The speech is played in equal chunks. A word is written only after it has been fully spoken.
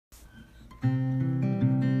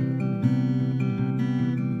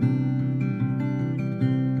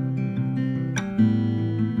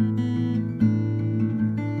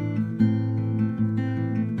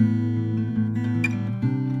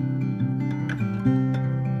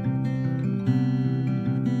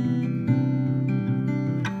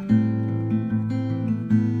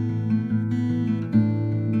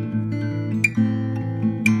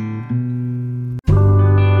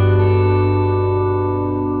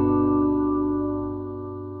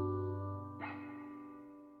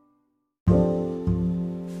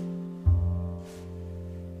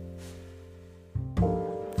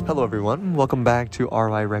Hello everyone, welcome back to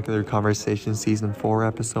RY Regular Conversation Season 4,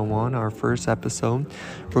 Episode 1, our first episode.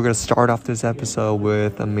 We're going to start off this episode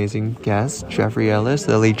with amazing guests, Jeffrey Ellis,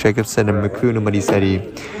 Lily Jacobson, and Mukund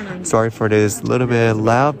Ummadisetti. Sorry for this little bit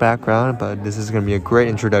loud background, but this is going to be a great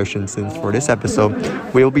introduction since for this episode,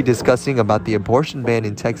 we will be discussing about the abortion ban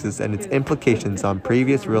in Texas and its implications on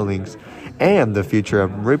previous rulings and the future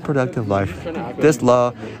of reproductive life. This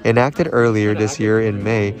law, enacted earlier this year in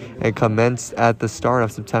May and commenced at the start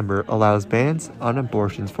of September, allows bans on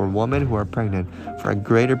abortions for women who are pregnant for a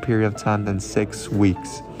greater period of time than 6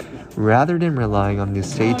 weeks. Rather than relying on the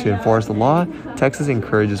state to enforce the law, Texas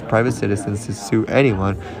encourages private citizens to sue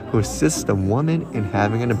anyone who assists a woman in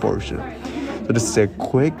having an abortion. So this is a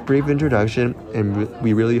quick, brief introduction, and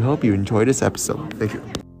we really hope you enjoy this episode. Thank you.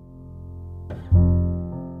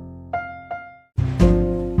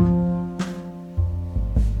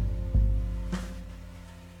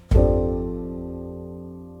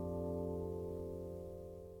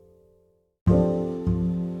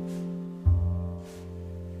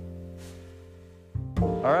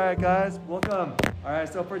 Alright guys, welcome.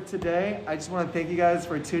 Alright, so for today, I just want to thank you guys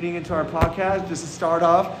for tuning into our podcast. Just to start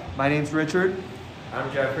off, my name's Richard.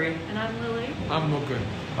 I'm Jeffrey. And I'm Lily. I'm Mukund.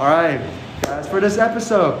 Alright, guys, for this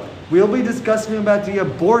episode, we'll be discussing about the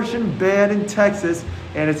abortion ban in Texas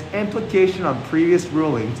and its implication on previous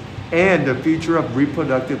rulings and the future of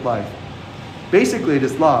reproductive life. Basically,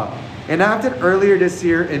 this law, enacted earlier this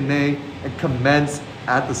year in May and commenced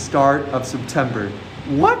at the start of September.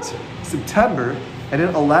 What? September? And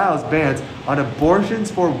it allows bans on abortions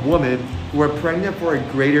for women who are pregnant for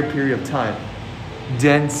a greater period of time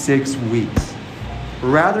than 6 weeks.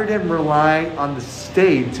 Rather than relying on the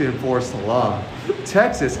state to enforce the law,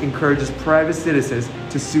 Texas encourages private citizens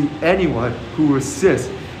to sue anyone who assists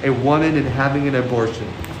a woman in having an abortion.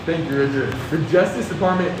 Thank you, Richard. The Justice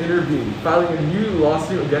Department intervened, filing a new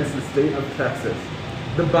lawsuit against the state of Texas.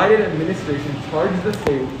 The Biden administration charged the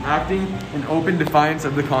state with acting in open defiance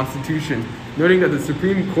of the Constitution, noting that the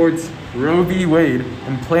Supreme Court's Roe v. Wade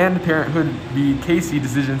and Planned Parenthood v. Casey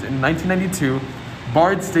decisions in 1992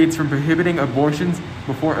 barred states from prohibiting abortions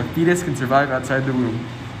before a fetus can survive outside the womb,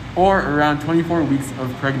 or around 24 weeks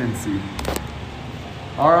of pregnancy.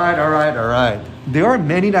 Alright. There are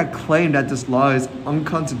many that claim that this law is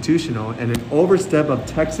unconstitutional and an overstep of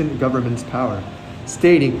Texan government's power,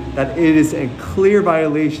 stating that it is a clear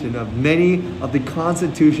violation of many of the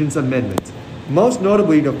Constitution's amendments, most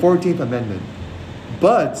notably the 14th Amendment.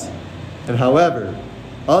 However,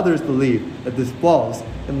 others believe that this falls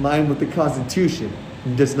in line with the Constitution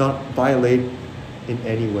and does not violate in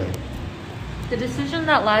any way. The decision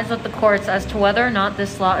that lies with the courts as to whether or not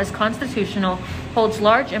this law is constitutional holds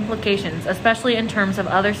large implications, especially in terms of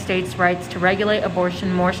other states' rights to regulate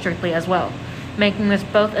abortion more strictly as well, making this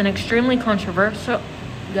both an extremely controversial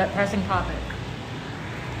yet pressing topic.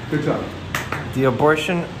 Good job. The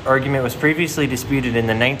abortion argument was previously disputed in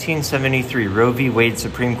the 1973 Roe v. Wade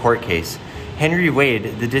Supreme Court case. Henry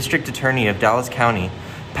Wade, the district attorney of Dallas County,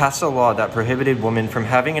 passed a law that prohibited women from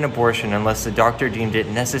having an abortion unless the doctor deemed it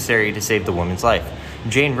necessary to save the woman's life.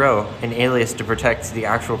 Jane Roe, an alias to protect the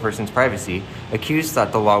actual person's privacy, accused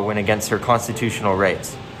that the law went against her constitutional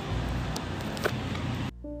rights.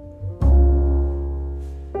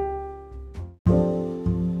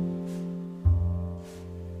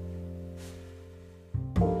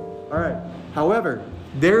 However,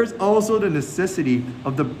 there is also the necessity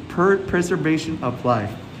of the preservation of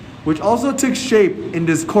life, which also took shape in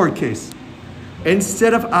this court case.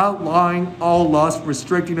 Instead of outlawing all laws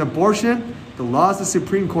restricting abortion, the laws the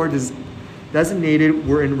Supreme Court has designated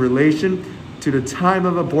were in relation to the time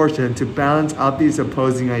of abortion to balance out these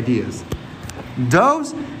opposing ideas.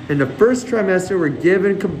 Those in the first trimester were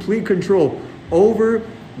given complete control over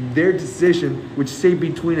their decision, which stayed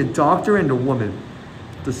between a doctor and a woman.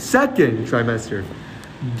 The second trimester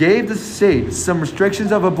gave the state some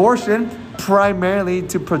restrictions of abortion, primarily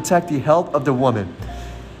to protect the health of the woman.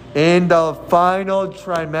 In the final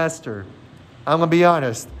trimester, I'm going to be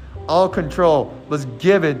honest, all control was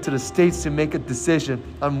given to the states to make a decision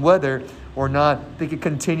on whether or not they could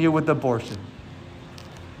continue with abortion.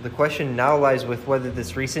 The question now lies with whether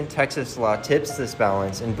this recent Texas law tips this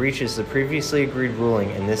balance and breaches the previously agreed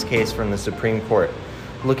ruling in this case from the Supreme Court.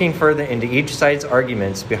 Looking further into each side's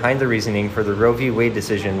arguments behind the reasoning for the Roe v. Wade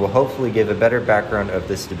decision will hopefully give a better background of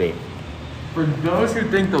this debate. For those who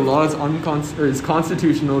think the law is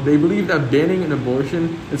constitutional, they believe that banning an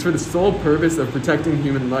abortion is for the sole purpose of protecting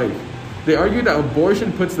human life. They argue that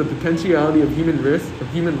abortion puts the potentiality of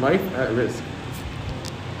human life at risk.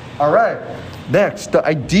 Alright, next, the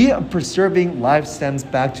idea of preserving life stems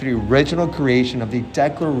back to the original creation of the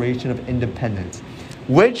Declaration of Independence,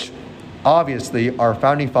 which obviously our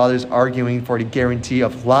founding fathers arguing for the guarantee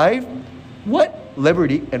of life,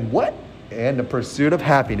 liberty, and the pursuit of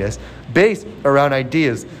happiness based around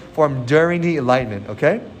ideas formed during the Enlightenment,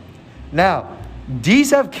 okay? Now,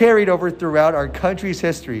 these have carried over throughout our country's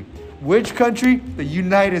history. Which country? The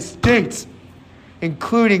United States,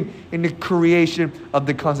 including in the creation of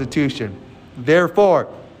the Constitution. Therefore,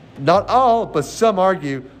 not all, but some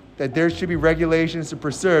argue that there should be regulations to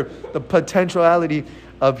preserve the potentiality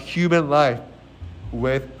of human life.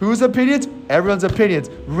 With whose opinions? Everyone's opinions,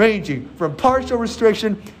 ranging from partial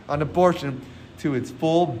restriction on abortion to its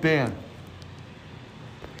full ban.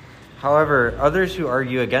 However, others who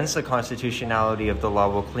argue against the constitutionality of the law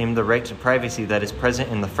will claim the right to privacy that is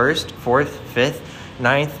present in the 1st, 4th, 5th,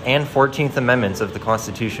 9th, and 14th Amendments of the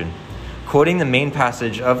Constitution. Quoting the main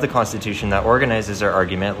passage of the Constitution that organizes our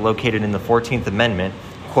argument, located in the 14th Amendment,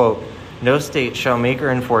 quote, "No state shall make or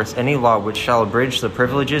enforce any law which shall abridge the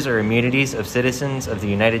privileges or immunities of citizens of the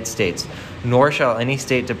United States, nor shall any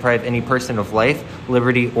state deprive any person of life,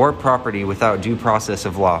 liberty, or property without due process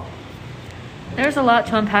of law." There's a lot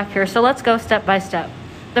to unpack here, so let's go step by step.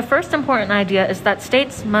 The first important idea is that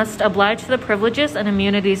states must oblige to the privileges and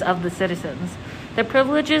immunities of the citizens. The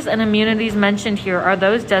privileges and immunities mentioned here are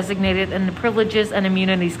those designated in the Privileges and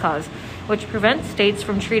Immunities Clause, which prevents states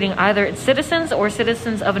from treating either its citizens or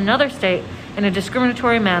citizens of another state in a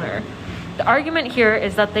discriminatory manner. The argument here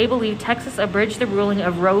is that they believe Texas abridged the ruling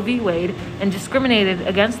of Roe v. Wade and discriminated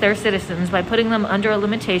against their citizens by putting them under a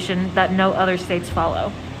limitation that no other states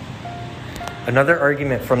follow. Another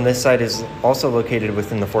argument from this side is also located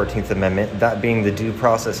within the 14th Amendment, that being the Due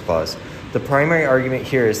Process Clause. The primary argument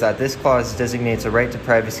here is that this clause designates a right to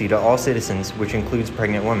privacy to all citizens, which includes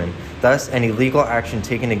pregnant women. Thus, any legal action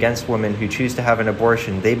taken against women who choose to have an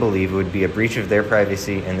abortion they believe would be a breach of their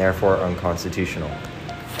privacy and therefore unconstitutional.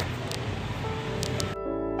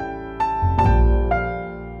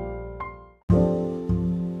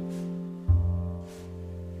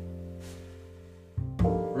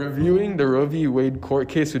 Reviewing the Roe v. Wade court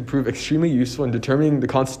case would prove extremely useful in determining the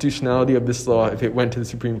constitutionality of this law if it went to the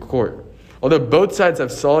Supreme Court. Although both sides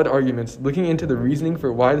have solid arguments, looking into the reasoning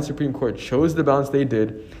for why the Supreme Court chose the balance they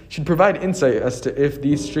did should provide insight as to if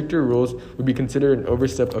these stricter rules would be considered an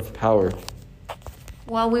overstep of power.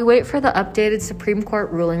 While we wait for the updated Supreme Court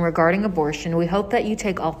ruling regarding abortion, we hope that you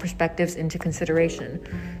take all perspectives into consideration.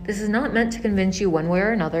 This is not meant to convince you one way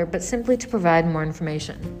or another, but simply to provide more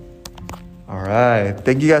information. All right.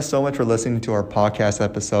 Thank you guys so much for listening to our podcast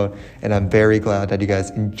episode, and I'm very glad that you guys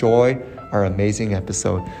enjoy our amazing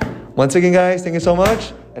episode. Once again, guys, thank you so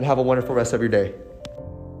much, and have a wonderful rest of your day.